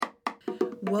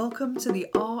Welcome to the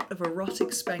Art of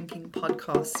Erotic Spanking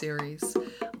podcast series.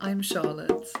 I'm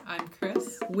Charlotte. I'm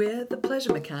Chris. We're the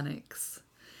Pleasure Mechanics.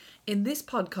 In this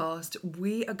podcast,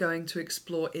 we are going to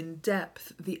explore in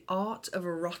depth the art of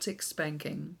erotic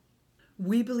spanking.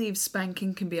 We believe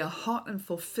spanking can be a hot and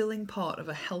fulfilling part of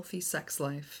a healthy sex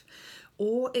life,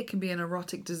 or it can be an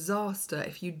erotic disaster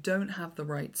if you don't have the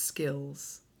right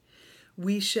skills.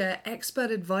 We share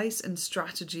expert advice and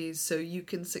strategies so you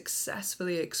can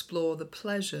successfully explore the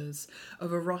pleasures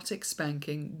of erotic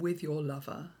spanking with your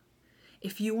lover.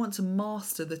 If you want to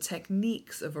master the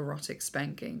techniques of erotic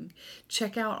spanking,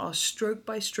 check out our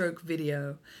stroke-by-stroke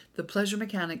video, The Pleasure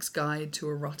Mechanics Guide to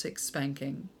Erotic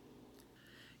Spanking.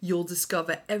 You'll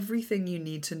discover everything you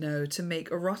need to know to make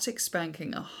erotic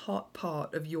spanking a hot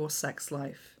part of your sex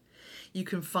life. You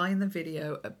can find the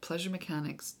video at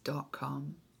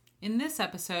pleasuremechanics.com. In this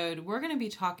episode, we're going to be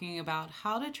talking about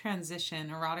how to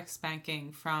transition erotic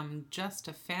spanking from just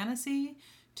a fantasy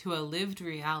to a lived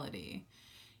reality.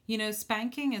 You know,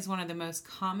 spanking is one of the most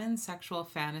common sexual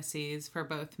fantasies for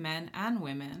both men and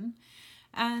women,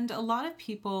 and a lot of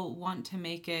people want to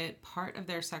make it part of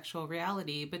their sexual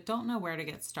reality but don't know where to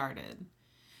get started.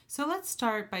 So let's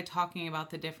start by talking about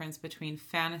the difference between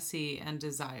fantasy and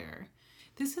desire.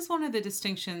 This is one of the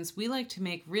distinctions we like to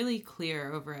make really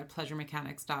clear over at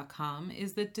pleasuremechanics.com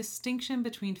is the distinction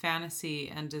between fantasy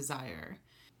and desire.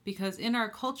 Because in our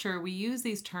culture, we use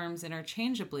these terms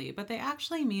interchangeably, but they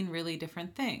actually mean really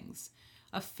different things.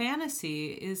 A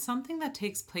fantasy is something that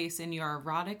takes place in your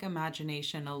erotic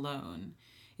imagination alone.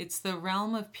 It's the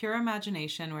realm of pure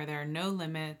imagination where there are no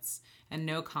limits and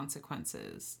no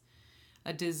consequences.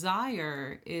 A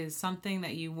desire is something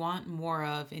that you want more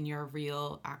of in your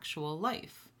real, actual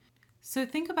life. So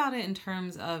think about it in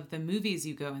terms of the movies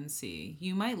you go and see.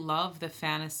 You might love the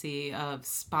fantasy of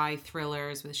spy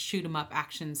thrillers with shoot-'em-up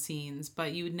action scenes,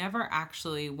 but you would never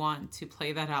actually want to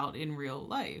play that out in real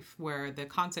life, where the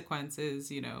consequence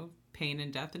is, pain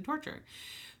and death and torture.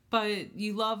 But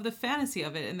you love the fantasy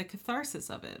of it and the catharsis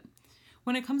of it.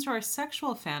 When it comes to our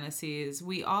sexual fantasies,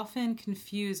 we often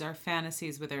confuse our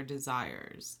fantasies with our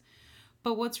desires.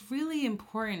 But what's really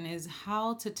important is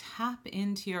how to tap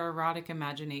into your erotic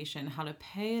imagination, how to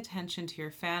pay attention to your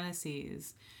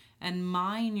fantasies and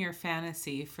mine your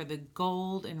fantasy for the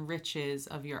gold and riches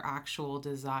of your actual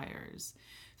desires.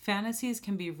 Fantasies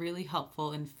can be really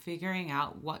helpful in figuring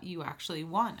out what you actually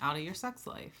want out of your sex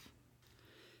life.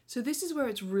 So this is where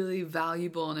it's really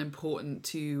valuable and important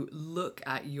to look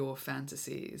at your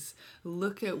fantasies.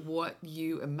 Look at what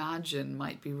you imagine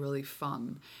might be really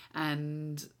fun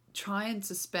and try and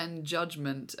suspend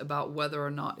judgment about whether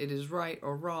or not it is right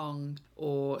or wrong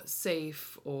or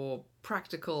safe or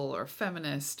practical or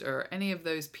feminist or any of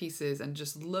those pieces, and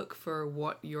just look for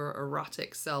what your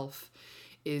erotic self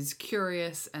is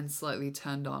curious and slightly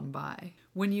turned on by.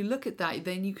 When you look at that,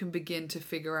 then you can begin to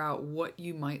figure out what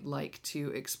you might like to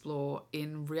explore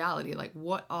in reality. Like,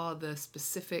 what are the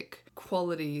specific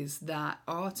qualities that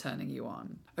are turning you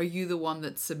on? Are you the one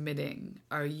that's submitting?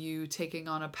 Are you taking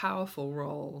on a powerful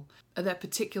role? Are there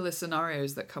particular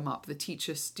scenarios that come up? The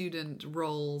teacher-student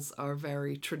roles are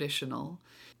very traditional.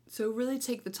 So really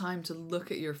take the time to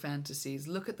look at your fantasies.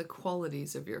 Look at the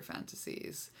qualities of your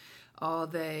fantasies.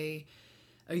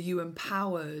 Are you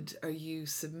empowered? Are you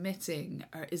submitting?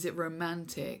 Is it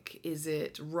romantic? Is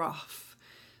it rough?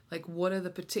 Like, what are the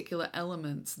particular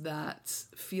elements that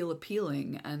feel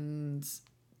appealing and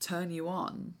turn you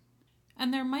on?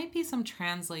 And there might be some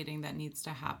translating that needs to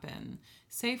happen.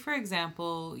 Say, for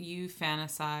example, you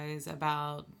fantasize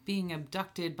about being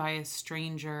abducted by a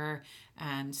stranger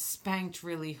and spanked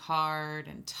really hard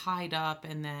and tied up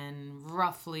and then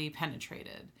roughly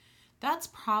penetrated. That's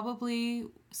probably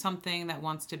something that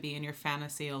wants to be in your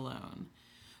fantasy alone.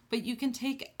 But you can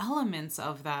take elements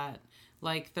of that,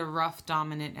 like the rough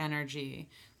dominant energy,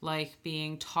 like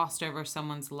being tossed over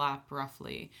someone's lap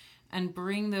roughly, and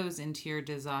bring those into your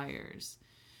desires.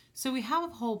 So we have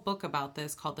a whole book about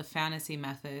this called The Fantasy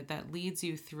Method that leads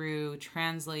you through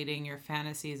translating your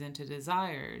fantasies into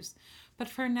desires. But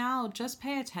for now, just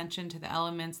pay attention to the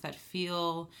elements that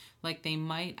feel like they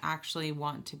might actually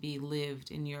want to be lived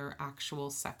in your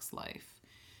actual sex life.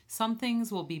 Some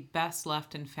things will be best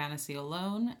left in fantasy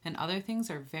alone, and other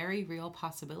things are very real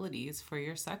possibilities for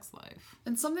your sex life.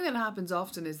 And something that happens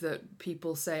often is that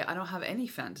people say, I don't have any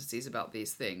fantasies about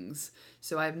these things,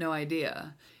 so I have no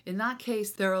idea. In that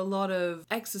case, there are a lot of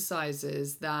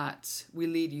exercises that we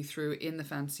lead you through in the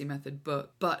Fantasy Method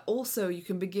book, but also you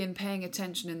can begin paying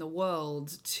attention in the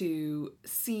world to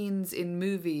scenes in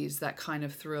movies that kind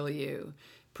of thrill you.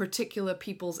 particular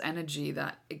people's energy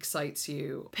that excites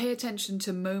you. Pay attention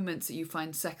to moments that you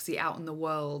find sexy out in the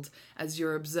world as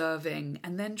you're observing,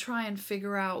 and then try and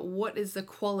figure out what is the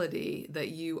quality that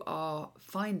you are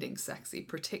finding sexy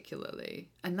particularly.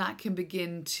 And that can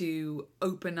begin to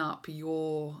open up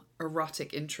your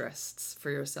erotic interests for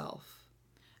yourself.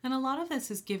 And a lot of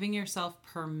this is giving yourself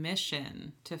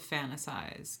permission to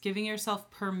fantasize, giving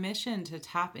yourself permission to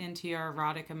tap into your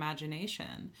erotic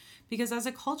imagination. Because as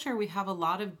a culture, we have a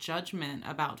lot of judgment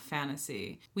about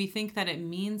fantasy. We think that it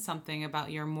means something about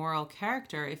your moral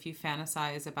character if you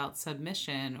fantasize about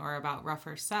submission or about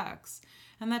rougher sex.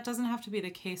 And that doesn't have to be the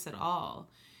case at all.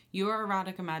 Your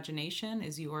erotic imagination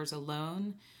is yours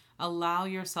alone. Allow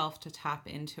yourself to tap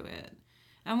into it.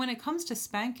 And when it comes to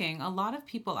spanking, a lot of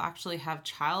people actually have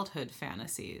childhood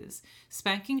fantasies.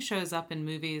 Spanking shows up in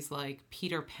movies like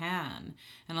Peter Pan,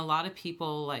 and a lot of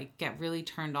people get really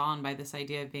turned on by this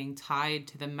idea of being tied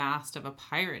to the mast of a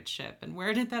pirate ship. And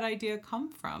where did that idea come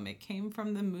from? It came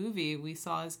from the movie we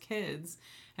saw as kids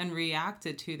and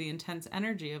reacted to the intense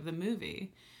energy of the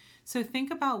movie. So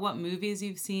think about what movies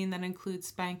you've seen that include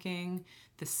spanking.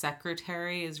 The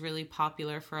Secretary is really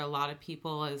popular for a lot of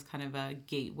people as kind of a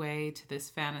gateway to this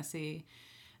fantasy.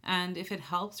 And if it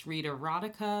helps, read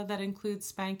erotica that includes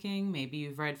spanking. Maybe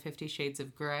you've read 50 Shades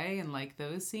of Grey and like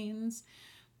those scenes.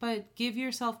 But give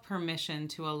yourself permission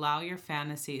to allow your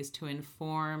fantasies to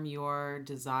inform your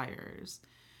desires.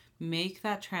 Make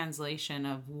that translation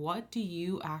of what do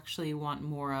you actually want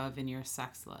more of in your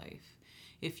sex life.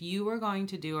 If you were going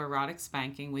to do erotic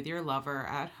spanking with your lover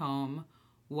at home,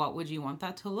 what would you want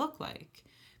that to look like?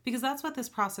 Because that's what this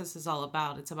process is all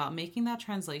about. It's about making that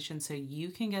translation so you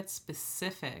can get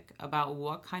specific about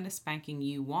what kind of spanking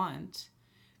you want.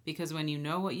 Because when you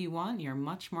know what you want, you're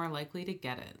much more likely to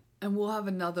get it. And we'll have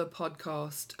another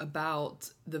podcast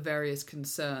about the various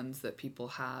concerns that people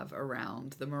have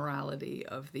around the morality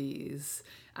of these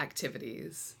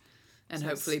activities. And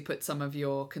hopefully put some of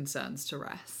your concerns to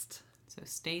rest. So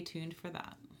stay tuned for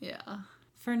that. Yeah.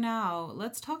 For now,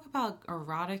 let's talk about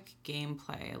erotic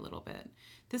gameplay a little bit.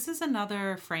 This is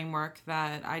another framework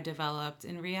that I developed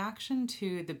in reaction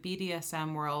to the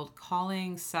BDSM world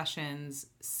calling sessions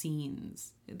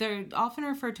scenes. They're often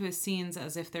referred to as scenes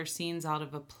as if they're scenes out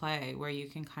of a play where you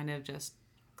can kind of just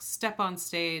step on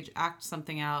stage, act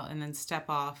something out, and then step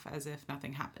off as if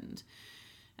nothing happened.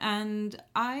 And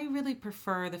I really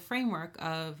prefer the framework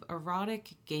of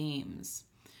erotic games.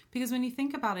 Because when you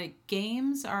think about it,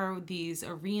 games are these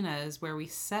arenas where we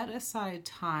set aside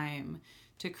time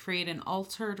to create an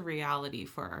altered reality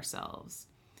for ourselves.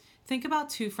 Think about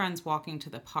two friends walking to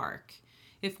the park.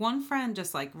 If one friend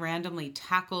just randomly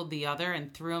tackled the other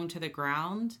and threw him to the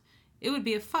ground, it would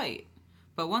be a fight.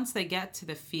 But once they get to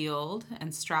the field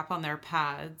and strap on their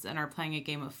pads and are playing a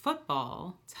game of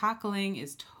football, tackling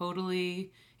is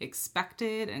totally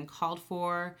expected and called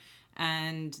for,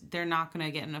 and they're not going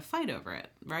to get in a fight over it,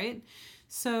 right?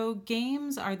 So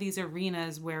games are these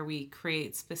arenas where we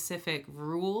create specific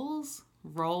rules,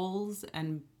 roles,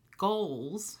 and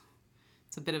goals.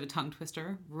 It's a bit of a tongue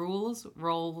twister. Rules,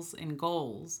 roles, and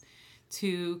goals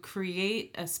to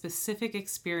create a specific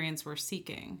experience we're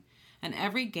seeking. And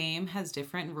every game has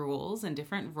different rules and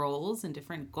different roles and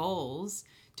different goals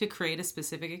to create a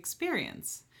specific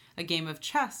experience. A game of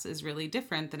chess is really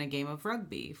different than a game of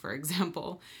rugby, for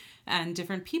example. And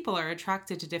different people are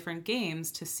attracted to different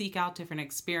games to seek out different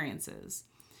experiences.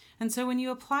 And so when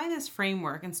you apply this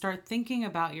framework and start thinking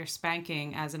about your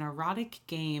spanking as an erotic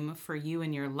game for you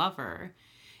and your lover,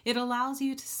 it allows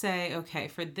you to say, okay,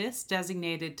 for this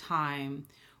designated time,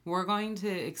 we're going to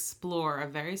explore a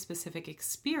very specific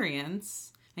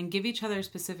experience and give each other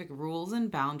specific rules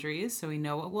and boundaries so we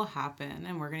know what will happen.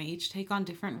 And we're going to each take on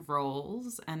different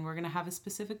roles, and we're going to have a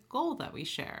specific goal that we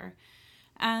share.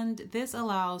 And this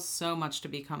allows so much to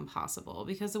become possible,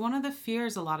 because one of the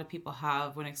fears a lot of people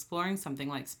have when exploring something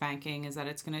like spanking is that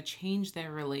it's going to change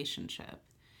their relationship.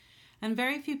 And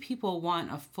very few people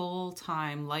want a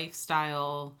full-time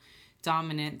lifestyle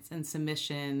dominance and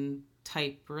submission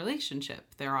type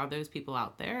relationship. There are those people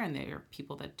out there, and there are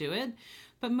people that do it.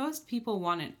 But most people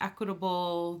want an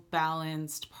equitable,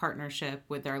 balanced partnership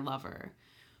with their lover.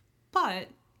 But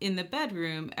in the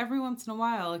bedroom, every once in a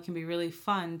while, it can be really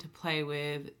fun to play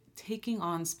with taking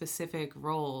on specific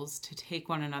roles to take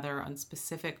one another on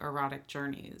specific erotic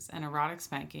journeys. And erotic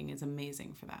spanking is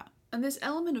amazing for that. And this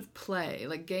element of play,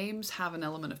 games have an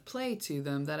element of play to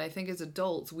them that I think as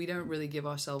adults, we don't really give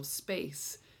ourselves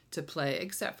space to play,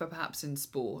 except for perhaps in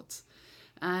sport.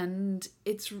 And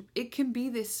it can be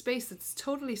this space that's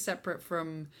totally separate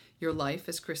from your life,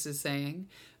 as Chris is saying,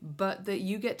 but that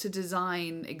you get to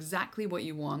design exactly what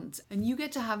you want, and you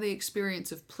get to have the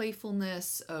experience of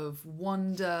playfulness, of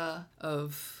wonder,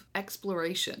 of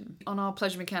exploration. On our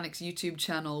Pleasure Mechanics YouTube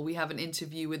channel, we have an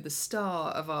interview with the star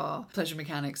of our Pleasure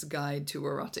Mechanics Guide to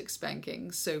Erotic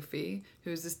Spanking, Sophie, who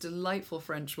is this delightful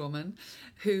French woman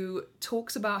who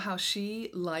talks about how she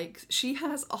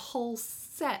has a whole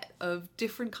set of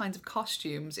different kinds of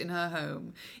costumes in her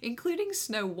home, including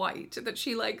Snow White, that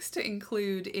she likes to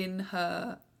include in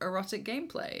her erotic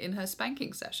gameplay, in her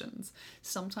spanking sessions.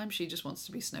 Sometimes she just wants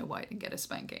to be Snow White and get a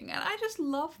spanking, and I just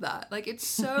love that. Like, it's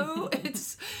so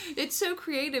it's so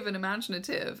creative and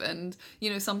imaginative. And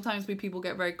sometimes people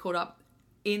get very caught up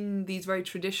in these very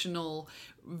traditional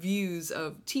views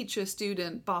of teacher,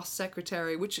 student, boss,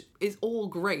 secretary, which is all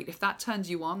great. If that turns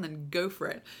you on, then go for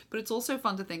it. But it's also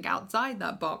fun to think outside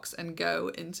that box and go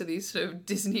into these sort of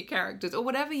Disney characters or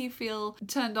whatever you feel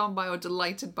turned on by or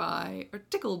delighted by or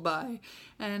tickled by,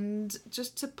 and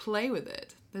just to play with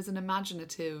it. There's an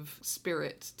imaginative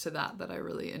spirit to that I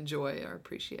really enjoy or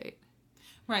appreciate.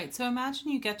 Right. So imagine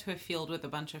you get to a field with a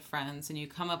bunch of friends and you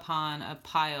come upon a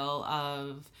pile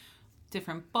of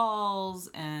different balls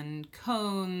and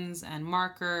cones and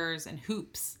markers and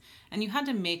hoops, and you had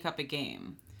to make up a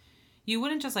game. You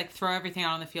wouldn't just throw everything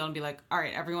out on the field and be like, all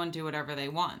right, everyone do whatever they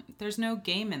want. There's no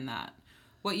game in that.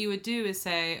 What you would do is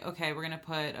say, okay, we're going to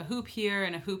put a hoop here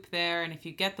and a hoop there, and if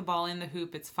you get the ball in the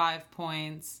hoop, it's 5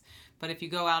 points. But if you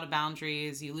go out of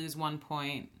boundaries, you lose 1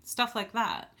 point. Stuff like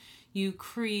that. You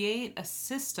create a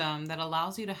system that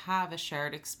allows you to have a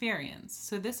shared experience.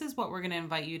 So this is what we're going to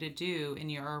invite you to do in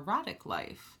your erotic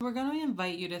life. We're going to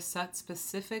invite you to set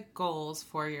specific goals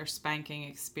for your spanking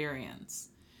experience.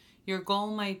 Your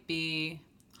goal might be,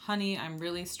 honey, I'm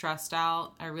really stressed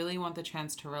out. I really want the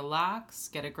chance to relax,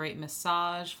 get a great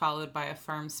massage, followed by a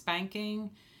firm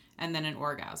spanking, and then an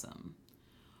orgasm.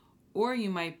 Or you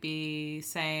might be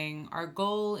saying, our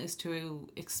goal is to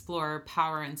explore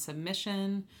power and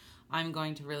submission. I'm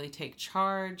going to really take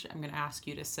charge. I'm going to ask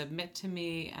you to submit to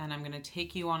me, and I'm going to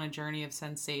take you on a journey of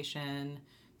sensation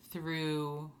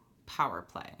through power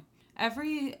play.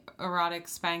 Every erotic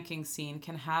spanking scene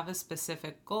can have a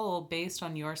specific goal based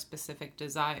on your specific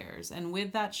desires. And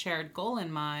with that shared goal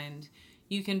in mind,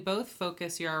 you can both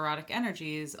focus your erotic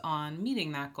energies on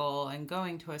meeting that goal and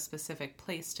going to a specific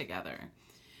place together.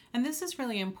 And this is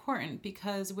really important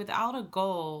because without a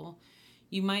goal,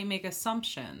 you might make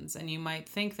assumptions and you might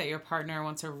think that your partner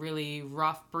wants a really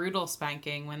rough, brutal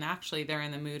spanking when actually they're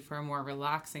in the mood for a more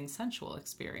relaxing, sensual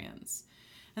experience.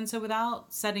 And so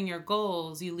without setting your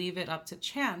goals, you leave it up to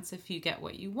chance if you get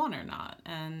what you want or not.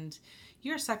 And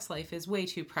your sex life is way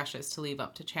too precious to leave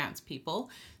up to chance, people.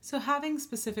 So having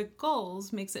specific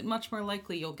goals makes it much more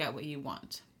likely you'll get what you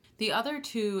want. The other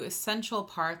two essential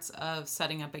parts of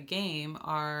setting up a game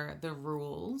are the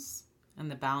rules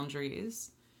and the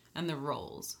boundaries and the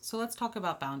roles. So let's talk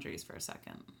about boundaries for a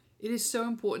second. It is so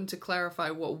important to clarify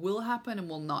what will happen and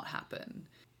will not happen.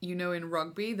 In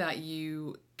rugby that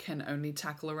you can only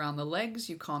tackle around the legs,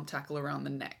 you can't tackle around the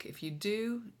neck. If you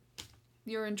do,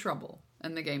 you're in trouble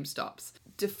and the game stops.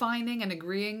 Defining and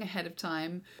agreeing ahead of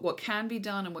time what can be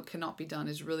done and what cannot be done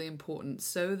is really important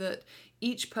so that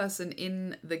each person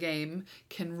in the game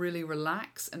can really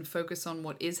relax and focus on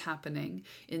what is happening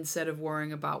instead of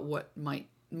worrying about what might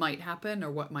happen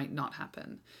or what might not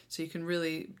happen. So you can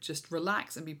really just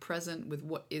relax and be present with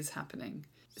what is happening.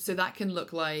 So that can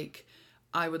look like,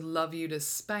 I would love you to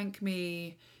spank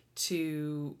me,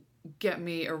 to get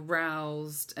me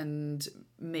aroused, and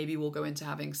maybe we'll go into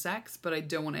having sex, but I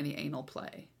don't want any anal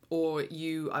play. Or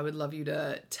I would love you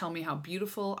to tell me how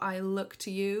beautiful I look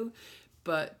to you,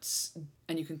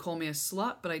 and you can call me a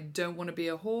slut, but I don't want to be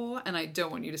a whore, and I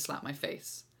don't want you to slap my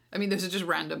face. I mean, those are just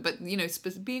random, but,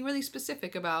 being really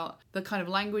specific about the kind of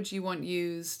language you want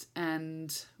used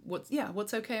and what's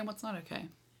okay and what's not okay.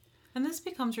 And this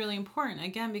becomes really important,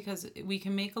 again, because we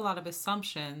can make a lot of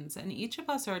assumptions, and each of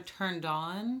us are turned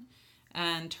on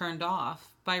and turned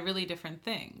off by really different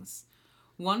things.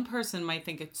 One person might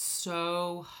think it's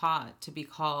so hot to be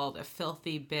called a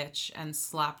filthy bitch and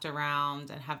slapped around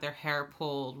and have their hair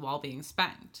pulled while being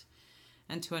spanked.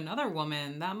 And to another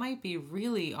woman, that might be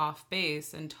really off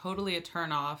base and totally a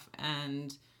turn off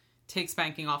and take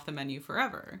spanking off the menu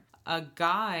forever. A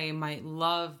guy might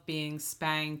love being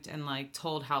spanked and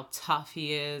told how tough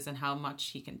he is and how much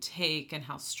he can take and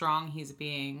how strong he's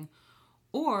being.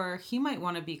 Or he might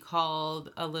want to be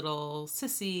called a little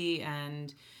sissy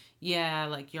and,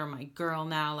 you're my girl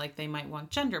now. They might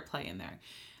want gender play in there.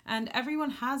 And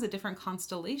everyone has a different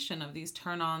constellation of these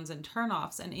turn-ons and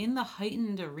turn-offs. And in the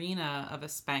heightened arena of a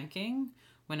spanking,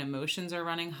 when emotions are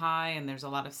running high and there's a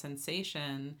lot of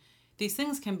sensation, these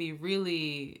things can be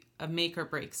really a make or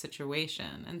break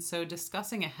situation. And so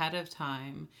discussing ahead of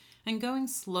time and going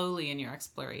slowly in your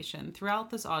exploration. Throughout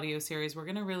this audio series, we're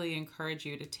going to really encourage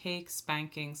you to take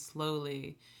spanking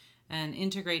slowly and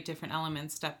integrate different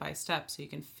elements step by step so you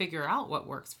can figure out what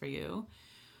works for you.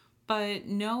 But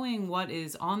knowing what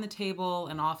is on the table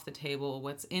and off the table,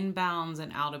 what's in bounds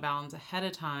and out of bounds ahead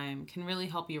of time can really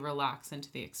help you relax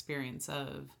into the experience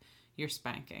of your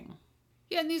spanking.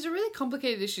 Yeah, and these are really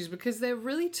complicated issues because they're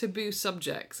really taboo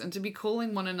subjects, and to be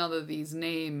calling one another these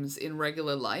names in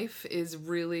regular life is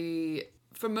really,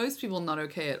 for most people, not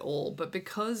okay at all. But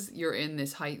because you're in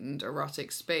this heightened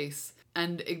erotic space,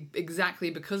 and exactly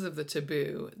because of the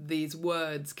taboo, these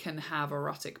words can have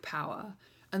erotic power.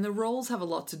 And the roles have a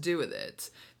lot to do with it.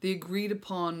 The agreed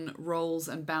upon roles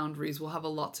and boundaries will have a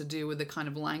lot to do with the kind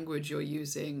of language you're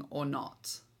using or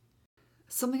not.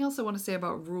 Something else I want to say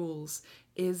about rules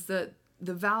is that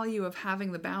the value of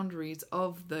having the boundaries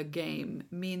of the game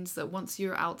means that once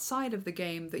you're outside of the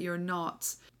game, that you're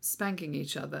not spanking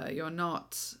each other, you're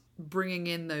not bringing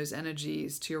in those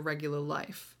energies to your regular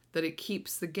life, that it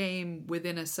keeps the game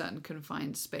within a certain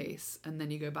confined space, and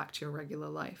then you go back to your regular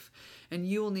life. And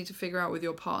you will need to figure out with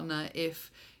your partner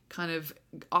if kind of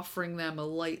offering them a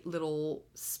light little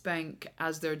spank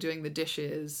as they're doing the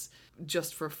dishes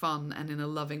just for fun and in a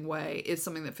loving way is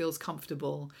something that feels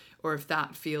comfortable, or if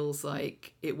that feels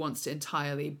like it wants to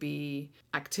entirely be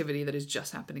activity that is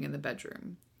just happening in the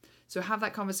bedroom. So have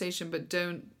that conversation, but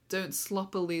don't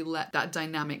sloppily let that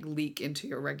dynamic leak into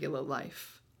your regular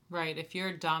life. Right. If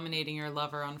you're dominating your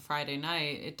lover on Friday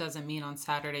night, it doesn't mean on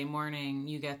Saturday morning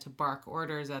you get to bark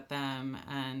orders at them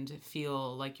and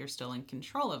feel like you're still in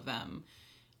control of them.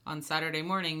 On Saturday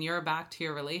morning, you're back to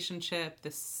your relationship,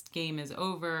 this game is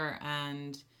over,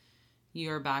 and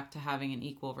you're back to having an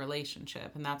equal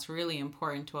relationship. And that's really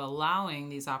important to allowing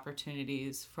these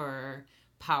opportunities for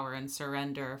power and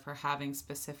surrender, for having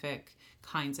specific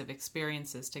kinds of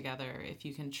experiences together, if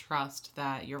you can trust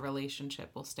that your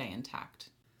relationship will stay intact.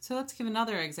 So let's give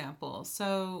another example.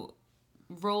 So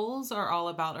roles are all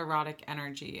about erotic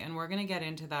energy, and we're going to get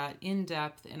into that in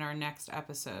depth in our next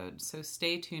episode. So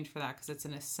stay tuned for that because it's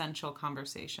an essential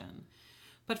conversation.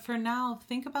 But for now,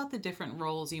 think about the different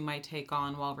roles you might take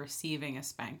on while receiving a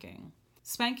spanking.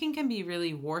 Spanking can be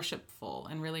really worshipful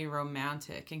and really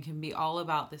romantic, and can be all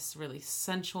about this really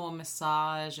sensual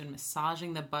massage and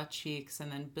massaging the butt cheeks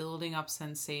and then building up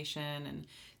sensation and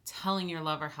telling your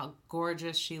lover how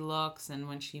gorgeous she looks, and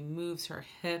when she moves her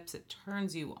hips, it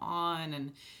turns you on,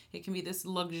 and it can be this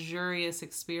luxurious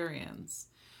experience.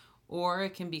 Or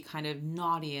it can be kind of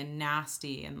naughty and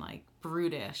nasty and like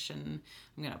brutish, and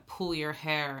I'm going to pull your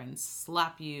hair and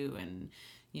slap you and,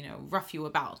 rough you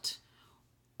about.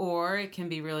 Or it can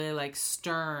be really like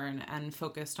stern and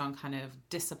focused on kind of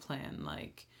discipline,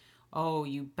 like, oh,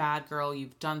 you bad girl,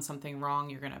 you've done something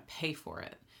wrong, you're going to pay for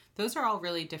it. Those are all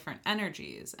really different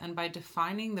energies. And by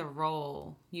defining the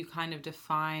role, you kind of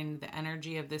define the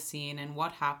energy of the scene and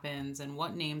what happens and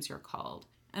what names you're called.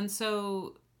 And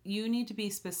so you need to be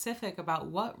specific about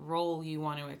what role you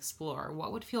want to explore.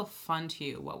 What would feel fun to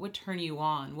you? What would turn you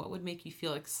on? What would make you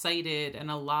feel excited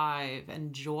and alive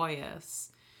and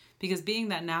joyous? Because being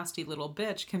that nasty little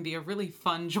bitch can be a really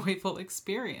fun, joyful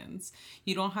experience.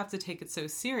 You don't have to take it so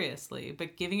seriously,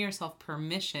 but giving yourself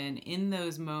permission in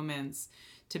those moments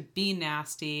to be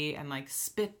nasty and like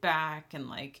spit back and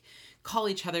like call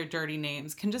each other dirty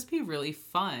names can just be really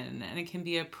fun. And it can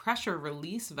be a pressure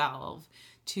release valve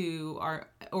to our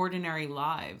ordinary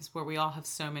lives where we all have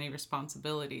so many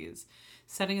responsibilities.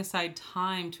 Setting aside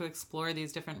time to explore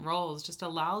these different roles just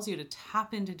allows you to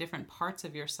tap into different parts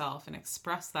of yourself and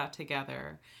express that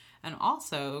together, and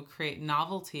also create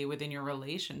novelty within your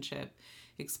relationship.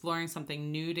 Exploring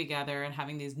something new together and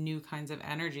having these new kinds of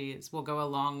energies will go a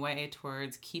long way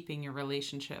towards keeping your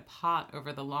relationship hot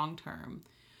over the long term.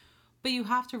 But you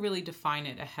have to really define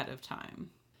it ahead of time.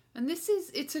 And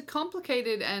it's a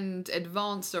complicated and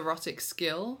advanced erotic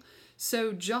skill.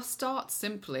 So just start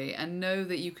simply and know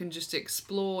that you can just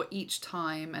explore each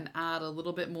time and add a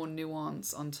little bit more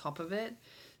nuance on top of it.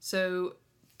 So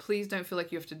please don't feel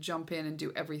like you have to jump in and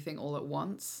do everything all at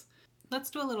once. Let's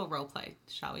do a little role play,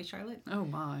 shall we, Charlotte? Oh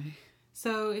my.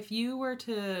 So if you were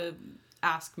to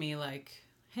ask me like,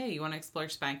 hey, you want to explore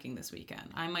spanking this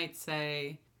weekend? I might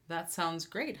say, that sounds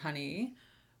great, honey.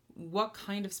 What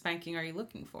kind of spanking are you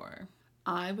looking for?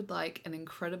 I would like an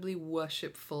incredibly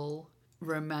worshipful,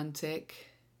 romantic.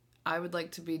 I would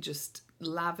like to be just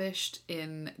lavished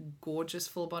in gorgeous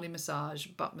full body massage,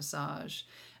 butt massage,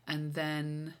 and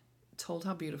then told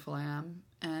how beautiful I am,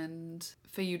 and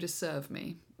for you to serve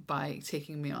me by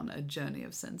taking me on a journey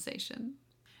of sensation.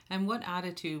 And what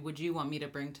attitude would you want me to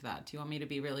bring to that? Do you want me to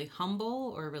be really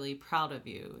humble or really proud of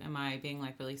you? Am I being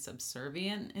like really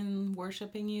subservient in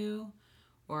worshiping you?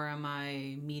 Or am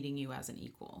I meeting you as an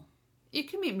equal? You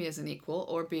can meet me as an equal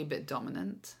or be a bit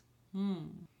dominant.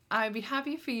 I'd be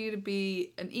happy for you to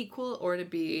be an equal or to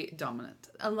be dominant,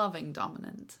 a loving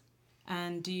dominant.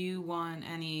 And do you want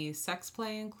any sex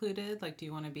play included? Like, do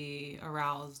you want to be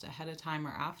aroused ahead of time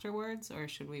or afterwards? Or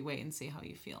should we wait and see how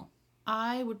you feel?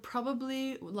 I would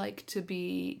probably like to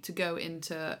go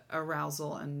into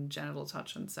arousal and genital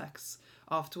touch and sex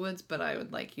afterwards, but I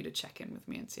would like you to check in with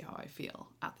me and see how I feel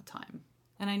at the time.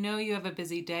 And I know you have a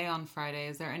busy day on Friday.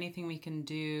 Is there anything we can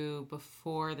do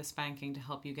before the spanking to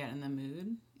help you get in the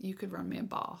mood? You could run me a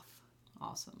bath.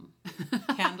 Awesome.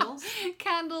 Candles?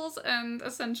 Candles and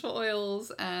essential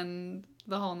oils and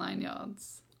the whole 9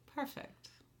 yards. Perfect.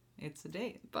 It's a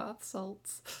date. Bath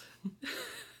salts.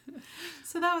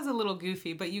 So that was a little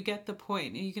goofy, but you get the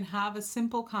point. You can have a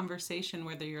simple conversation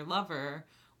with your lover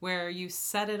where you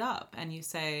set it up and you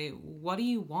say, what do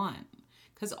you want?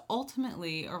 Because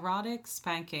ultimately, erotic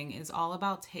spanking is all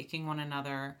about taking one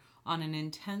another on an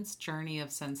intense journey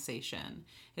of sensation.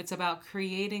 It's about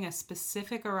creating a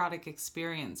specific erotic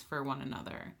experience for one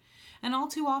another. And all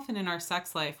too often in our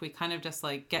sex life, we kind of just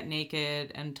like get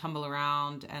naked and tumble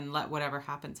around and let whatever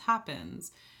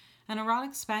happens. And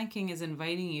erotic spanking is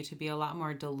inviting you to be a lot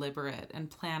more deliberate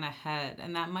and plan ahead.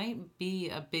 And that might be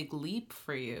a big leap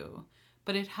for you,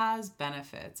 but it has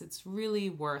benefits. It's really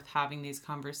worth having these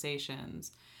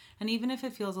conversations. And even if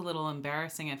it feels a little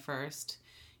embarrassing at first,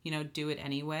 do it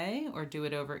anyway, or do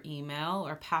it over email,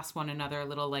 or pass one another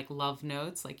little like love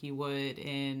notes like you would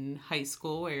in high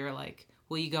school where you're like,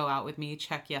 will you go out with me?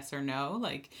 Check yes or no.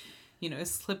 Like,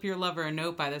 slip your lover a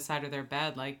note by the side of their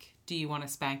bed. Like, do you want a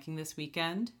spanking this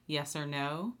weekend? Yes or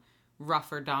no?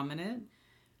 Rough or dominant?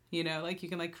 Like you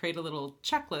can like create a little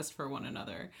checklist for one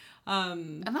another.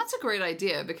 And that's a great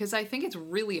idea because I think it's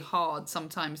really hard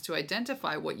sometimes to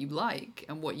identify what you like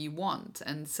and what you want.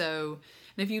 And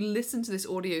if you listen to this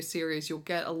audio series, you'll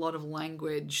get a lot of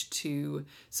language to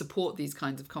support these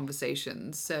kinds of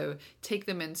conversations. So take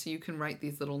them in so you can write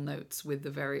these little notes with the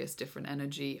various different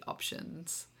energy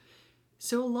options.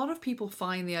 So a lot of people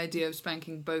find the idea of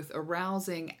spanking both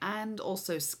arousing and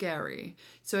also scary.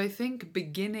 So I think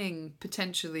beginning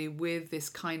potentially with this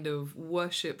kind of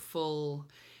worshipful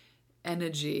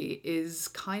energy is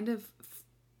kind of,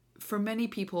 for many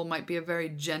people, might be a very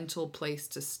gentle place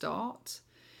to start,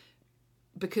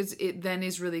 because it then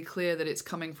is really clear that it's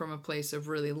coming from a place of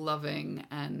really loving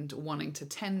and wanting to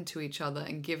tend to each other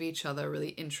and give each other a really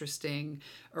interesting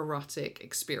erotic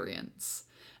experience.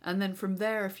 And then from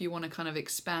there, if you want to kind of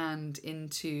expand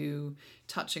into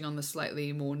touching on the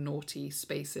slightly more naughty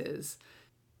spaces,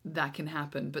 that can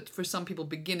happen. But for some people,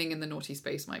 beginning in the naughty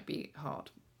space might be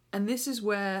hard. And this is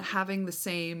where having the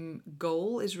same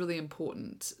goal is really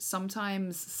important.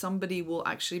 Sometimes somebody will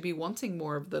actually be wanting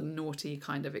more of the naughty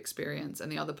kind of experience,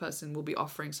 and the other person will be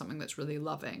offering something that's really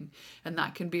loving. And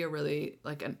that can be a really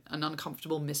like an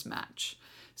uncomfortable mismatch.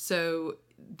 So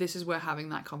this is where having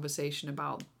that conversation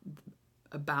about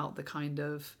the kind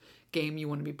of game you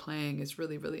want to be playing is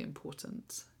really, really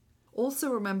important. Also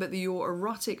remember that your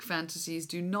erotic fantasies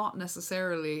do not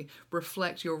necessarily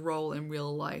reflect your role in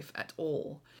real life at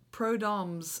all.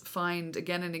 Pro-doms find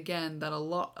again and again that a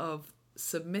lot of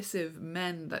submissive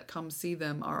men that come see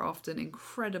them are often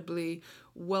incredibly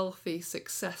wealthy,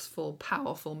 successful,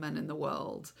 powerful men in the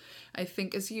world. I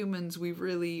think as humans we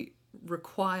really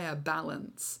require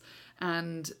balance,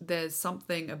 and there's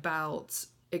something about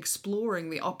exploring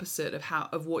the opposite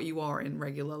of what you are in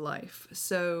regular life.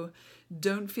 So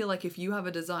don't feel like if you have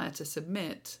a desire to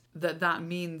submit that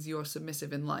means you're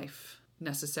submissive in life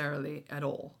necessarily at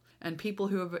all. And people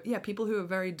who are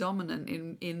very dominant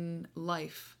in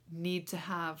life need to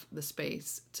have the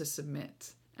space to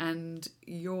submit. And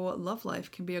your love life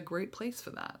can be a great place for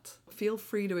that. Feel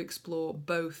free to explore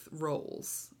both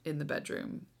roles in the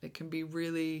bedroom. It can be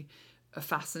really a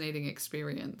fascinating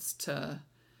experience to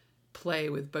play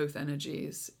with both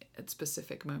energies at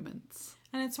specific moments.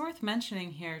 And it's worth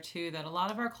mentioning here, too, that a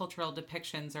lot of our cultural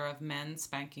depictions are of men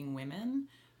spanking women,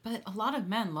 but a lot of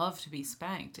men love to be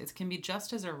spanked. It can be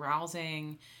just as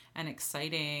arousing and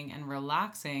exciting and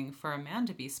relaxing for a man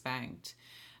to be spanked.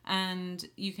 And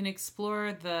you can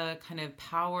explore the kind of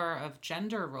power of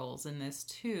gender roles in this,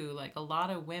 too. Like, a lot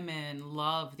of women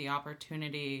love the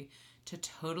opportunity to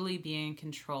totally be in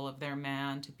control of their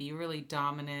man, to be really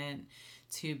dominant,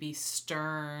 to be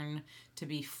stern, to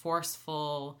be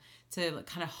forceful, to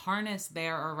kind of harness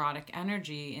their erotic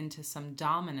energy into some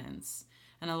dominance.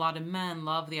 And a lot of men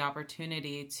love the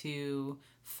opportunity to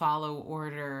follow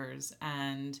orders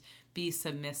and be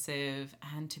submissive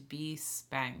and to be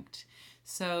spanked.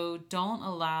 So don't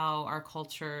allow our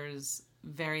culture's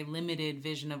very limited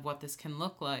vision of what this can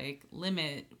look like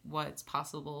limit what's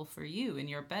possible for you in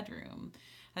your bedroom.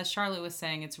 As Charlotte was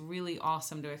saying, it's really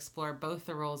awesome to explore both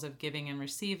the roles of giving and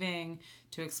receiving,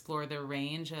 to explore the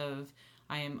range of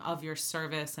I am of your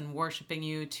service and worshiping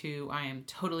you to I am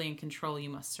totally in control, you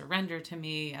must surrender to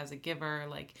me as a giver.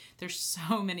 Like, there's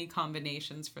so many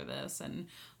combinations for this, and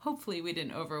hopefully we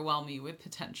didn't overwhelm you with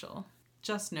potential.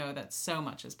 Just know that so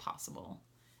much is possible.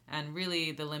 And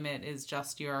really the limit is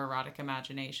just your erotic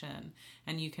imagination.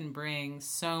 And you can bring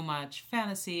so much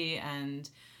fantasy and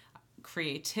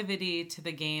creativity to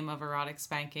the game of erotic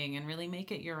spanking and really make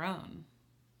it your own.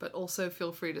 But also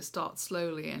feel free to start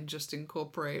slowly and just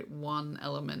incorporate one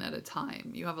element at a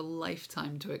time. You have a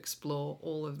lifetime to explore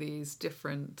all of these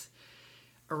different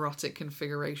erotic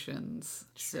configurations.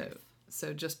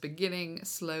 So just beginning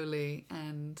slowly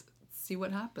and see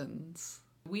what happens.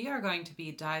 We are going to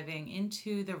be diving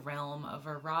into the realm of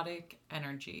erotic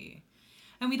energy.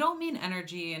 And we don't mean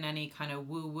energy in any kind of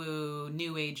woo-woo,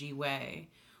 new agey way.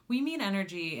 We mean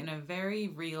energy in a very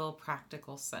real,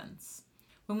 practical sense.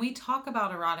 When we talk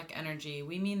about erotic energy,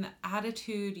 we mean the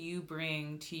attitude you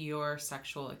bring to your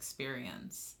sexual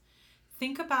experience.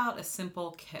 Think about a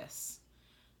simple kiss.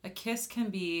 A kiss can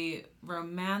be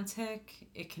romantic,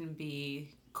 it can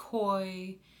be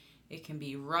coy, it can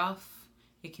be rough,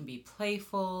 it can be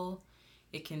playful,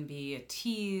 it can be a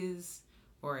tease,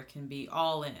 or it can be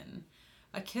all in.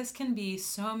 A kiss can be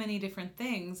so many different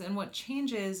things, and what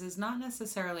changes is not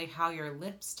necessarily how your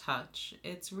lips touch,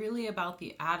 it's really about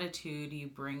the attitude you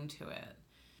bring to it.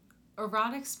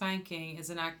 Erotic spanking is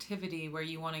an activity where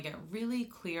you want to get really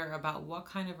clear about what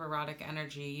kind of erotic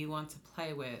energy you want to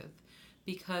play with,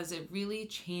 because it really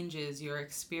changes your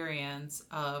experience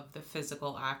of the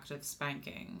physical act of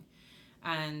spanking.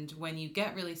 And when you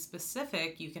get really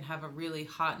specific, you can have a really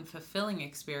hot and fulfilling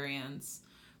experience.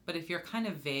 But if you're kind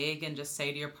of vague and just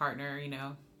say to your partner,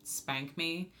 spank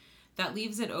me, that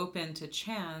leaves it open to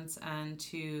chance and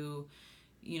to,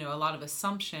 a lot of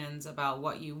assumptions about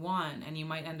what you want. And you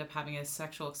might end up having a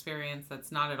sexual experience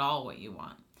that's not at all what you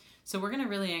want. So we're going to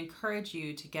really encourage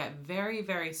you to get very,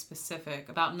 very specific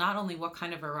about not only what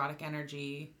kind of erotic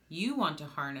energy you want to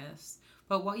harness,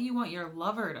 but what you want your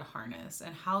lover to harness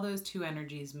and how those two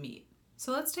energies meet.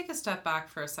 So let's take a step back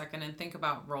for a second and think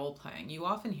about role-playing. You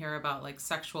often hear about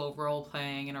sexual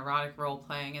role-playing and erotic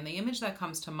role-playing, and the image that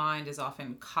comes to mind is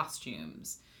often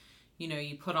costumes.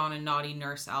 You put on a naughty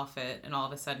nurse outfit and all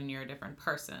of a sudden you're a different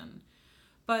person.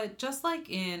 But just like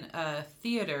in a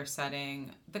theater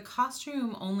setting, the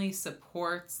costume only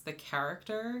supports the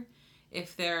character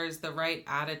if there's the right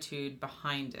attitude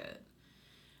behind it.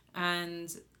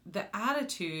 And the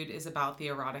attitude is about the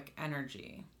erotic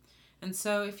energy. And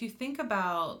so if you think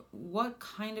about what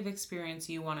kind of experience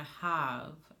you want to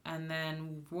have and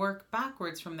then work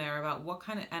backwards from there about what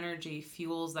kind of energy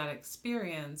fuels that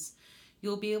experience,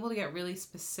 you'll be able to get really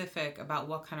specific about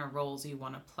what kind of roles you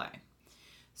want to play.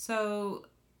 So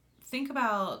think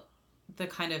about the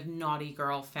kind of naughty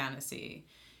girl fantasy.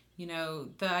 The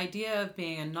idea of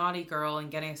being a naughty girl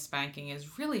and getting a spanking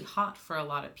is really hot for a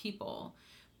lot of people.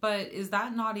 But is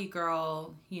that naughty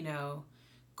girl,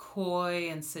 coy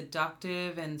and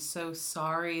seductive and so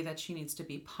sorry that she needs to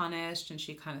be punished and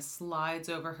she kind of slides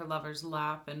over her lover's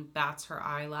lap and bats her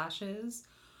eyelashes?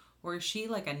 Or is she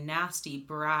like a nasty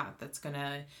brat that's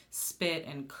gonna spit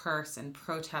and curse and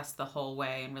protest the whole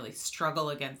way and really struggle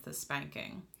against the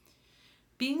spanking?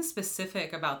 Being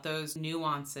specific about those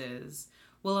nuances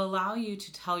will allow you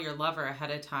to tell your lover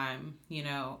ahead of time,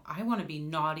 I want to be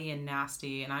naughty and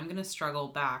nasty and I'm going to struggle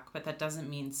back, but that doesn't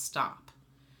mean stop.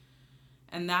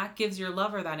 And that gives your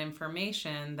lover that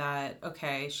information that,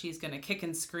 okay, she's going to kick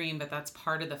and scream, but that's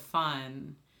part of the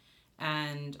fun.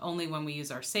 And only when we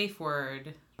use our safe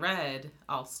word, red,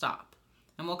 I'll stop.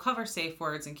 And we'll cover safe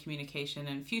words and communication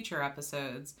in future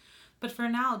episodes. But for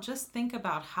now, just think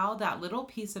about how that little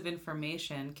piece of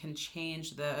information can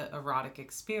change the erotic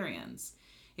experience.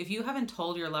 If you haven't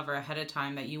told your lover ahead of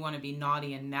time that you want to be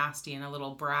naughty and nasty and a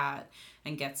little brat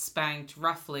and get spanked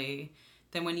roughly,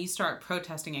 then when you start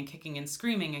protesting and kicking and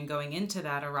screaming and going into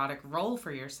that erotic role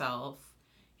for yourself,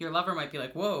 your lover might be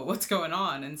like, whoa, what's going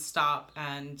on? And stop,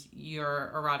 and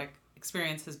your erotic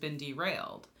experience has been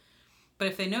derailed. But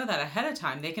if they know that ahead of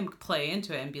time, they can play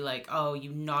into it and be like, oh,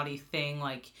 you naughty thing,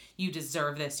 like, you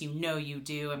deserve this, you know you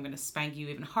do, I'm going to spank you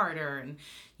even harder, and,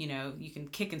 you know, you can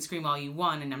kick and scream all you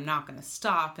want, and I'm not going to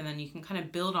stop, and then you can kind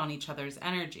of build on each other's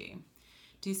energy.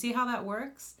 Do you see how that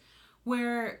works?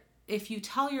 Where if you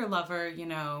tell your lover, you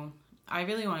know, I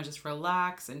really want to just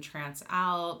relax and trance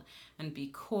out and be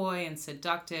coy and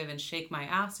seductive and shake my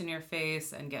ass in your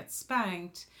face and get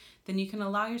spanked, then you can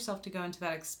allow yourself to go into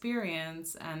that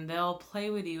experience and they'll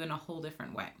play with you in a whole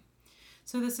different way.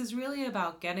 So this is really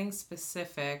about getting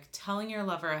specific, telling your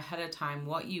lover ahead of time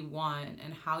what you want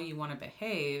and how you want to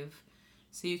behave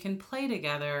so you can play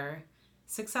together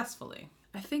successfully.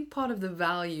 I think part of the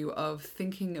value of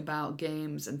thinking about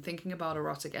games and thinking about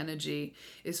erotic energy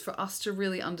is for us to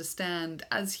really understand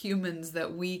as humans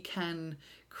that we can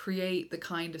create the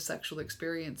kind of sexual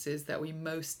experiences that we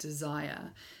most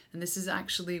desire. And this is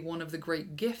actually one of the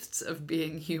great gifts of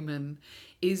being human,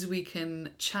 is we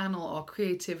can channel our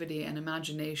creativity and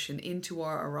imagination into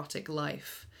our erotic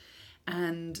life.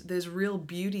 And there's real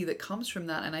beauty that comes from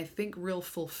that, and I think real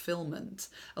fulfillment.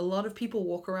 A lot of people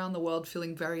walk around the world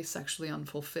feeling very sexually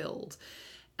unfulfilled.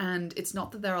 And it's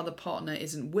not that their other partner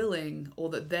isn't willing or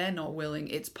that they're not willing.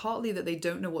 It's partly that they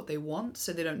don't know what they want,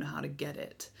 so they don't know how to get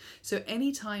it. So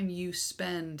anytime you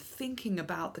spend thinking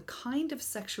about the kind of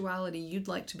sexuality you'd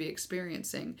like to be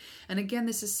experiencing, and again,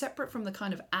 this is separate from the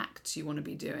kind of acts you want to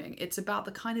be doing. It's about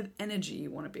the kind of energy you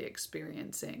want to be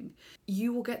experiencing.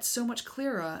 You will get so much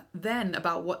clearer then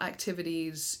about what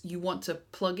activities you want to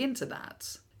plug into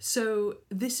that. So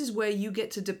this is where you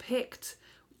get to depict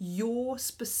your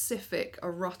specific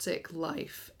erotic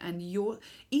life, and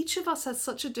each of us has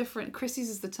such a different, Chris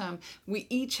uses the term, we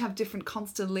each have different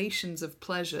constellations of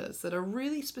pleasures that are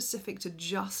really specific to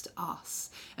just us,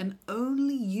 and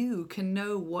only you can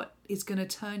know what is going to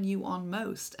turn you on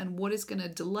most and what is going to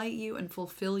delight you and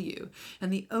fulfill you.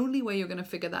 And the only way you're going to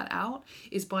figure that out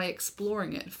is by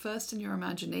exploring it first in your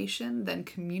imagination, then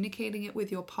communicating it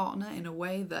with your partner in a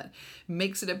way that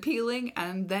makes it appealing,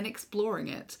 and then exploring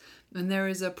it. And there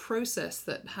is a process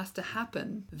that has to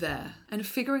happen there. And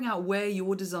figuring out where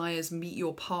your desires meet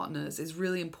your partner's is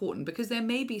really important, because there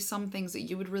may be some things that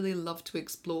you would really love to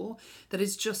explore that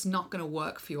is just not going to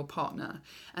work for your partner.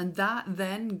 And that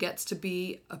then gets to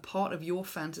be a part of your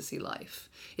fantasy life.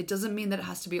 It doesn't mean that it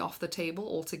has to be off the table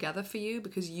altogether for you,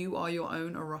 because you are your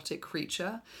own erotic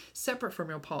creature, separate from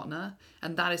your partner.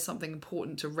 And that is something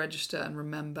important to register and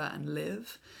remember and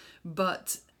live.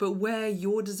 But where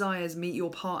your desires meet your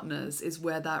partner's is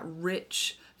where that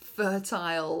rich,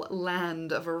 fertile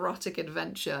land of erotic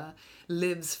adventure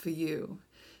lives for you.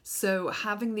 So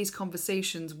having these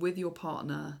conversations with your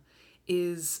partner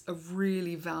is a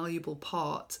really valuable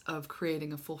part of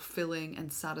creating a fulfilling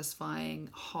and satisfying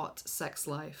hot sex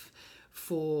life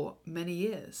for many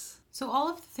years. So all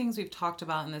of the things we've talked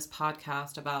about in this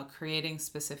podcast about creating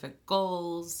specific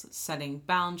goals, setting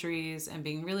boundaries, and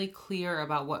being really clear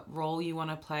about what role you want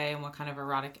to play and what kind of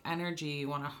erotic energy you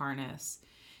want to harness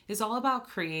is all about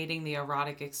creating the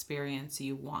erotic experience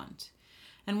you want.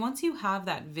 And once you have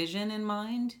that vision in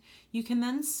mind, you can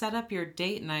then set up your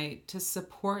date night to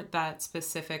support that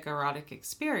specific erotic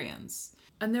experience.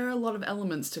 And there are a lot of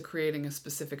elements to creating a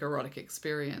specific erotic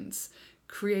experience.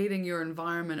 Creating your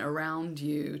environment around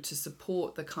you to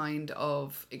support the kind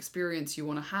of experience you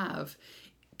want to have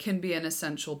can be an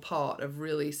essential part of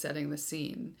really setting the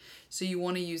scene. So you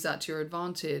want to use that to your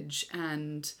advantage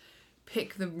and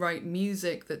pick the right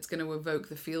music that's going to evoke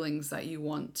the feelings that you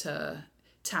want to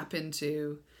tap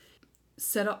into.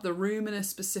 Set up the room in a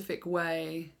specific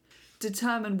way.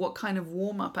 Determine what kind of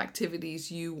warm-up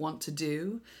activities you want to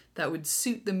do that would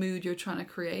suit the mood you're trying to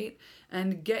create,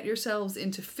 and get yourselves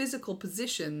into physical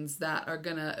positions that are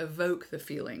going to evoke the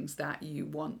feelings that you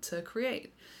want to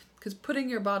create. Because putting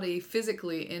your body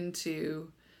physically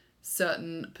into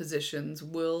certain positions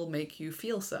will make you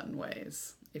feel certain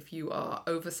ways. If you are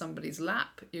over somebody's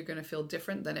lap, you're going to feel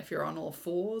different than if you're on all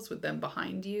fours with them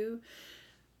behind you,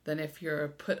 than if you're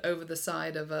put over the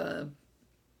side of a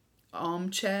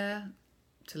armchair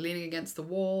to leaning against the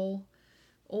wall.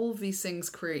 All of these things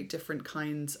create different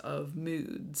kinds of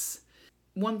moods.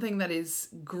 One thing that is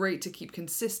great to keep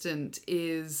consistent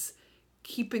is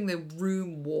keeping the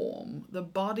room warm. The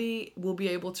body will be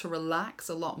able to relax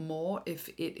a lot more if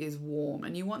it is warm,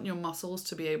 and you want your muscles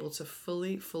to be able to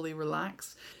fully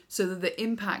relax so that the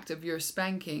impact of your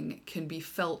spanking can be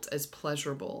felt as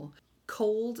pleasurable.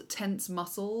 Cold, tense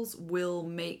muscles will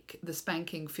make the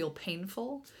spanking feel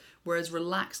painful, whereas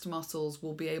relaxed muscles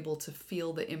will be able to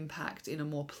feel the impact in a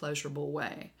more pleasurable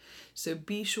way. So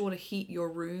be sure to heat your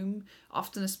room.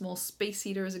 Often a small space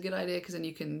heater is a good idea, because then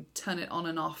you can turn it on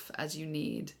and off as you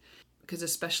need. because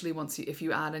especially if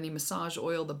you add any massage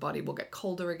oil, the body will get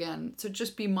colder again. So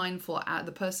just be mindful.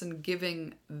 The person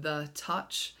giving the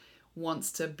touch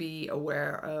wants to be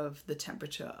aware of the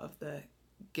temperature of the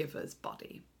giver's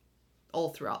body all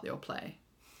throughout your play.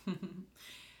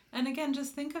 And again,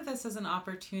 just think of this as an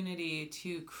opportunity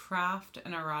to craft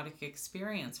an erotic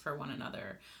experience for one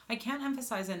another. I can't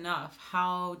emphasize enough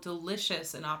how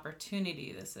delicious an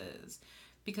opportunity this is.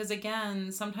 Because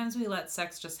again, sometimes we let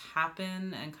sex just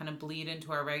happen and kind of bleed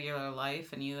into our regular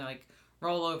life, and you like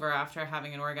roll over after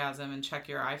having an orgasm and check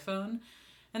your iPhone.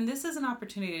 And this is an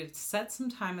opportunity to set some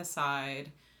time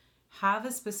aside, have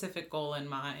a specific goal in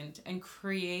mind, and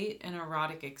create an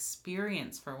erotic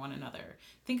experience for one another.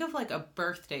 Think of like a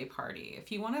birthday party.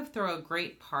 If you want to throw a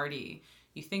great party,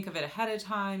 you think of it ahead of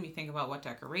time, you think about what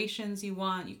decorations you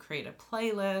want, you create a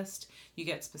playlist, you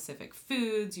get specific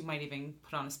foods, you might even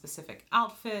put on a specific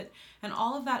outfit, and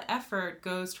all of that effort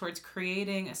goes towards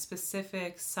creating a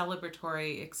specific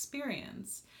celebratory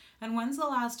experience. And when's the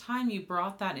last time you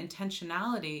brought that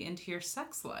intentionality into your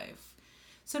sex life?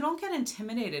 So don't get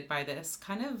intimidated by this.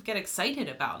 Kind of get excited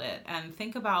about it and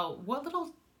think about what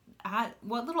little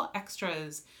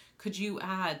extras could you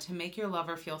add to make your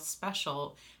lover feel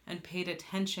special and paid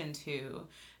attention to,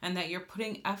 and that you're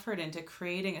putting effort into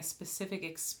creating a specific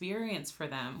experience for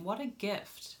them. What a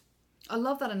gift. I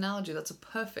love that analogy. That's a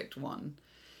perfect one.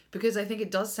 Because I think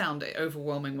it does sound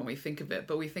overwhelming when we think of it,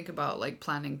 but we think about like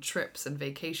planning trips and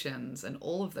vacations and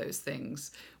all of those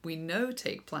things we know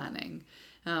take planning.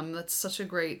 That's such a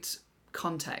great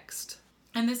context.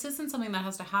 And this isn't something that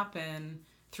has to happen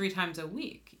 3 times a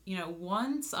week.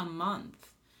 Once a month.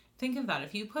 Think of that.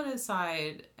 If you put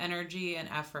aside energy and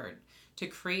effort to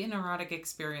create an erotic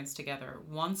experience together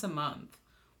once a month,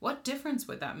 what difference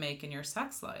would that make in your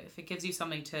sex life? It gives you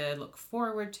something to look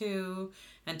forward to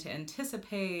and to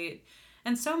anticipate.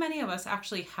 And so many of us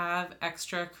actually have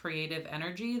extra creative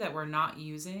energy that we're not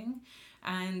using.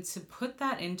 And to put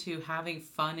that into having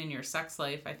fun in your sex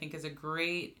life, I think is a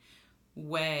great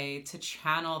way to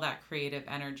channel that creative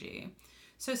energy.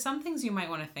 So some things you might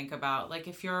want to think about, like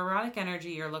if your erotic energy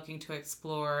you're looking to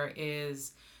explore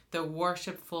is the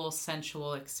worshipful,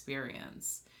 sensual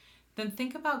experience, then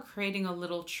think about creating a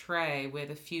little tray with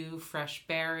a few fresh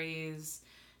berries,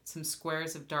 some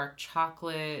squares of dark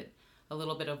chocolate, a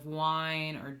little bit of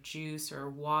wine or juice or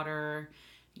water,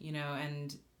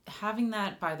 and having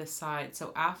that by the side.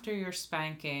 So after your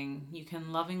spanking, you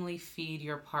can lovingly feed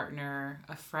your partner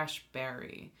a fresh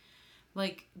berry.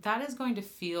 Like that is going to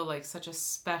feel like such a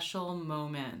special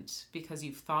moment because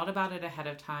you've thought about it ahead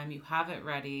of time, you have it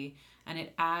ready, and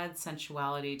it adds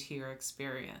sensuality to your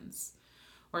experience.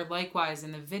 Or likewise,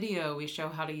 in the video, we show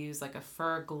how to use like a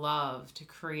fur glove to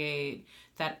create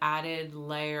that added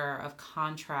layer of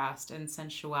contrast and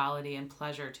sensuality and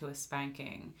pleasure to a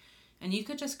spanking. And you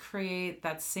could just create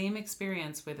that same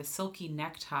experience with a silky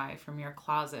necktie from your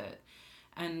closet.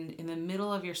 And in the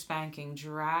middle of your spanking,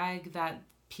 drag that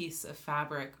piece of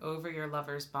fabric over your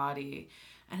lover's body.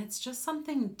 And it's just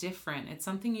something different. It's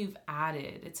something you've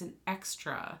added. It's an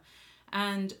extra.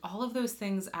 And all of those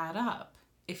things add up.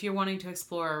 If you're wanting to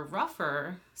explore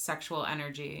rougher sexual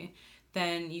energy,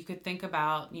 then you could think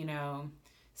about,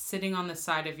 sitting on the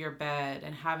side of your bed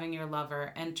and having your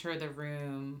lover enter the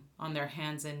room on their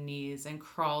hands and knees and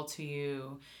crawl to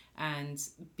you and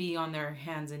be on their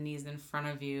hands and knees in front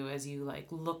of you as you like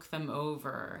look them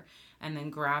over and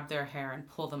then grab their hair and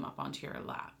pull them up onto your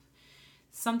lap.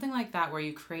 Something like that where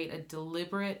you create a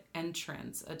deliberate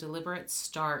entrance, a deliberate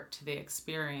start to the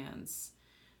experience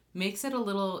makes it a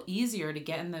little easier to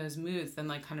get in those moods than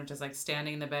like kind of just like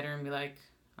standing in the bedroom and be like,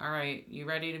 all right, you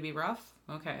ready to be rough?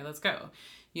 Okay, let's go.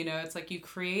 It's like you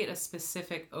create a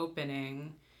specific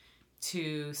opening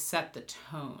to set the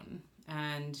tone.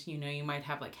 And, you might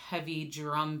have like heavy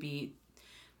drum beat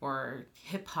or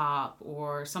hip hop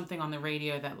or something on the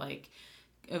radio that like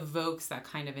evokes that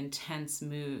kind of intense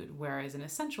mood. Whereas in a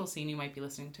sensual scene, you might be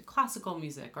listening to classical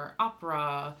music or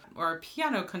opera or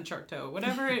piano concerto,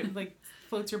 whatever it like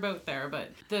floats your boat there. But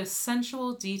the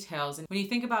sensual details, and when you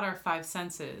think about our 5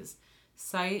 senses,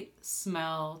 sight,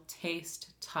 smell,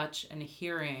 taste, touch, and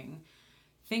hearing,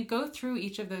 go through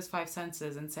each of those 5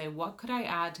 senses and say, what could I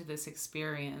add to this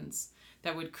experience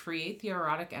that would create the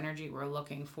erotic energy we're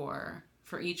looking for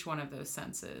each one of those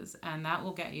senses? And that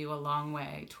will get you a long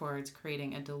way towards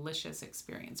creating a delicious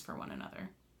experience for one another.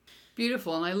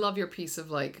 Beautiful. And I love your piece of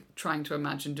like trying to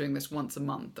imagine doing this once a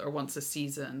month or once a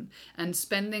season and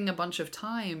spending a bunch of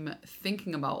time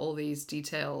thinking about all these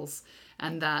details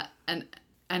and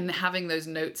having those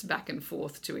notes back and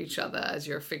forth to each other as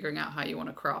you're figuring out how you want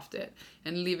to craft it,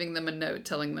 and leaving them a note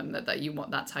telling them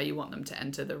that's how you want them to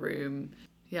enter the room.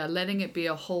 Yeah, letting it be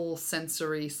a whole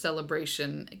sensory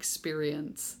celebration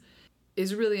experience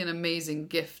is really an amazing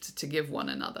gift to give one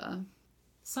another.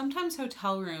 Sometimes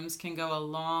hotel rooms can go a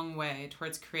long way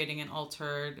towards creating an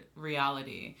altered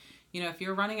reality. You know, if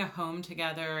you're running a home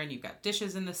together and you've got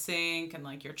dishes in the sink and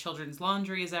like your children's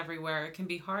laundry is everywhere, it can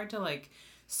be hard to like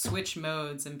switch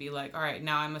modes and be like, all right,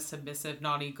 now I'm a submissive,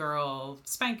 naughty girl,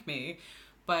 spank me.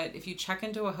 But if you check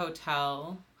into a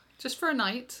hotel, just for a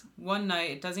night, one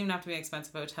night, it doesn't even have to be an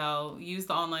expensive hotel, use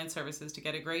the online services to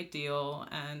get a great deal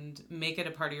and make it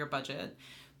a part of your budget.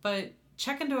 But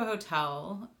check into a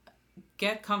hotel,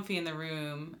 get comfy in the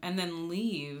room, and then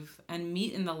leave and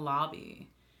meet in the lobby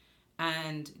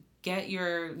and get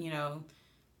your,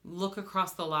 look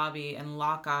across the lobby and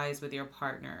lock eyes with your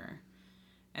partner.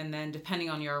 And then depending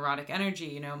on your erotic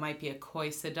energy, it might be a coy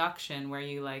seduction where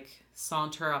you like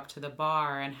saunter up to the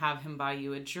bar and have him buy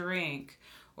you a drink.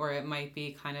 Or it might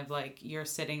be kind of like you're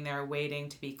sitting there waiting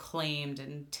to be claimed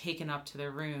and taken up to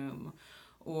the room.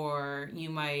 Or you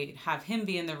might have him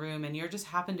be in the room and you just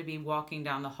happen to be walking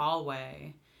down the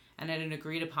hallway. And at an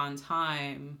agreed upon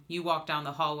time, you walk down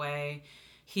the hallway,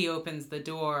 he opens the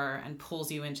door and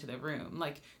pulls you into the room.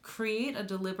 Like, create a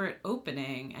deliberate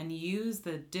opening and use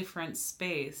the different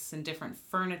space and different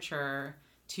furniture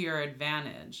to your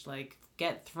advantage. Like,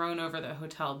 get thrown over the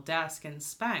hotel desk and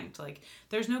spanked. Like,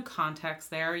 there's no context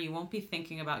there. You won't be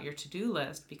thinking about your to-do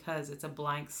list because it's a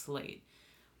blank slate.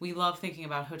 We love thinking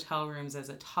about hotel rooms as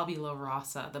a tabula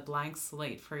rasa, the blank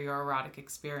slate for your erotic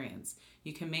experience.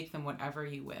 You can make them whatever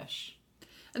you wish.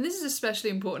 And this is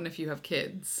especially important if you have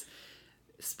kids.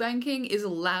 Spanking is a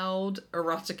loud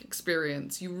erotic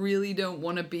experience. You really don't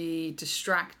want to be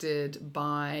distracted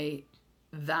by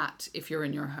that if you're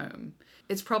in your home.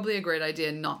 It's probably a great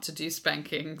idea not to do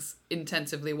spankings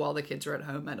intensively while the kids are at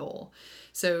home at all.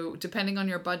 So depending on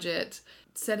your budget,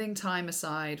 setting time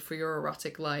aside for your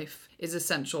erotic life is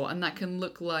essential. And that can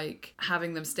look like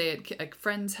having them stay at a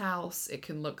friend's house. It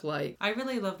can look like... I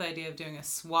really love the idea of doing a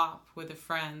swap with the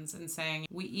friends and saying,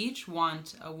 we each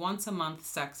want a once a month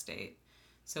sex date.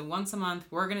 So once a month,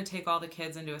 we're going to take all the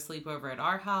kids into a sleepover at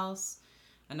our house.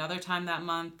 Another time that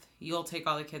month, you'll take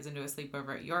all the kids into a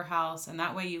sleepover at your house. And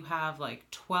that way you have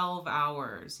like 12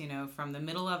 hours, from the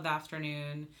middle of the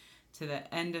afternoon to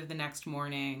the end of the next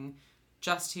morning,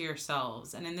 just to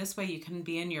yourselves. And in this way, you can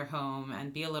be in your home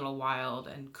and be a little wild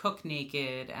and cook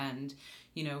naked and,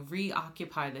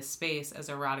 reoccupy the space as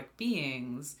erotic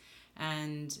beings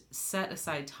and set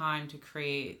aside time to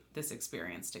create this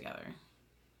experience together.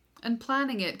 And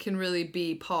planning it can really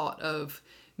be part of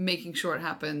making sure it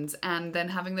happens and then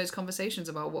having those conversations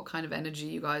about what kind of energy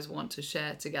you guys want to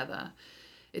share together.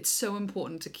 It's so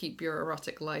important to keep your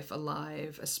erotic life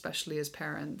alive, especially as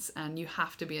parents, and you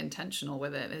have to be intentional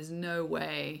with it. There's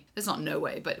not no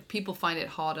way, but people find it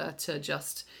harder to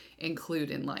just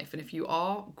include in life. And if you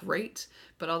are, great,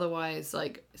 but otherwise,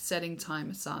 like, setting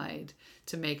time aside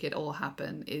to make it all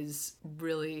happen is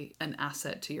really an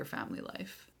asset to your family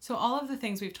life. So all of the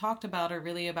things we've talked about are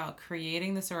really about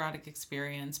creating this erotic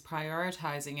experience,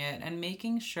 prioritizing it, and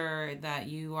making sure that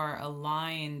you are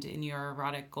aligned in your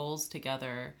erotic goals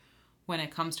together when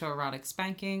it comes to erotic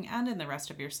spanking and in the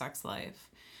rest of your sex life.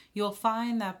 You'll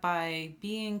find that by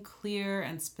being clear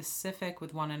and specific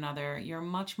with one another, you're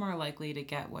much more likely to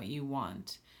get what you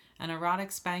want. And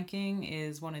erotic spanking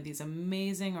is one of these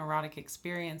amazing erotic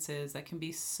experiences that can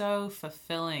be so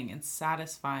fulfilling and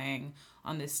satisfying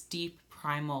on this deep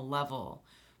primal level,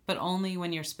 but only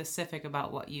when you're specific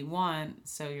about what you want,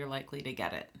 so you're likely to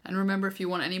get it. And remember, if you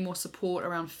want any more support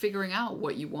around figuring out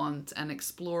what you want and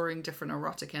exploring different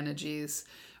erotic energies,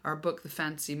 our book, The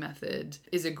Fantasy Method,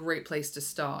 is a great place to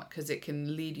start because it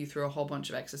can lead you through a whole bunch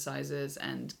of exercises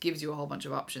and gives you a whole bunch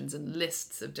of options and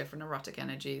lists of different erotic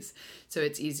energies. So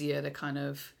it's easier to kind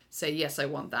of say, yes, I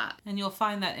want that. And you'll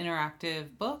find that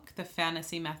interactive book, The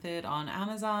Fantasy Method, on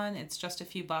Amazon. It's just a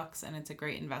few bucks and it's a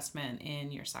great investment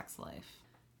in your sex life.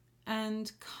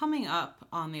 And coming up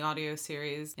on the audio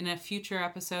series, in a future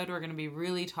episode, we're going to be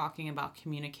really talking about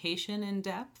communication in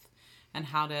depth and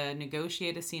how to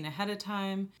negotiate a scene ahead of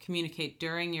time, communicate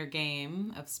during your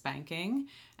game of spanking,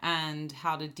 and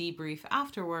how to debrief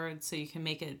afterwards so you can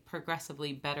make it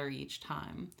progressively better each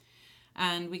time.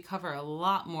 And we cover a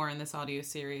lot more in this audio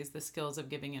series, the skills of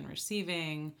giving and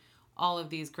receiving, all of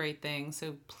these great things.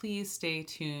 So please stay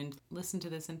tuned. Listen to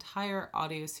this entire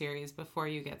audio series before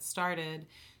you get started.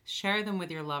 Share them with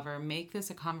your lover. Make this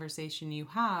a conversation you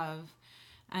have.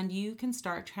 And you can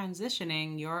start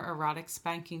transitioning your erotic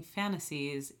spanking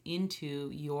fantasies into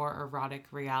your erotic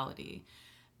reality.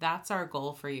 That's our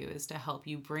goal for you, is to help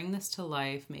you bring this to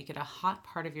life, make it a hot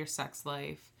part of your sex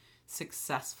life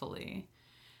successfully.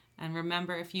 And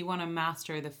remember, if you want to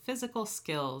master the physical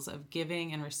skills of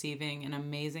giving and receiving an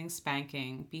amazing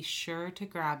spanking, be sure to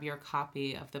grab your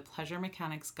copy of the Pleasure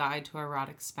Mechanics Guide to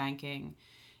Erotic Spanking.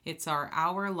 It's our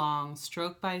hour-long,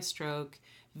 stroke-by-stroke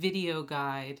video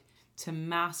guide to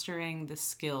mastering the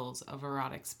skills of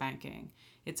erotic spanking.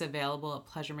 It's available at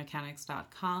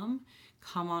pleasuremechanics.com.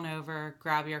 Come on over,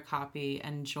 grab your copy,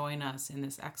 and join us in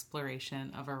this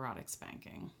exploration of erotic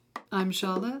spanking. I'm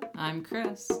Charlotte. I'm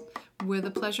Chris. We're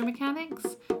the Pleasure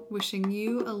Mechanics, wishing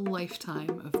you a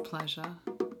lifetime of pleasure.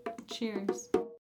 Cheers.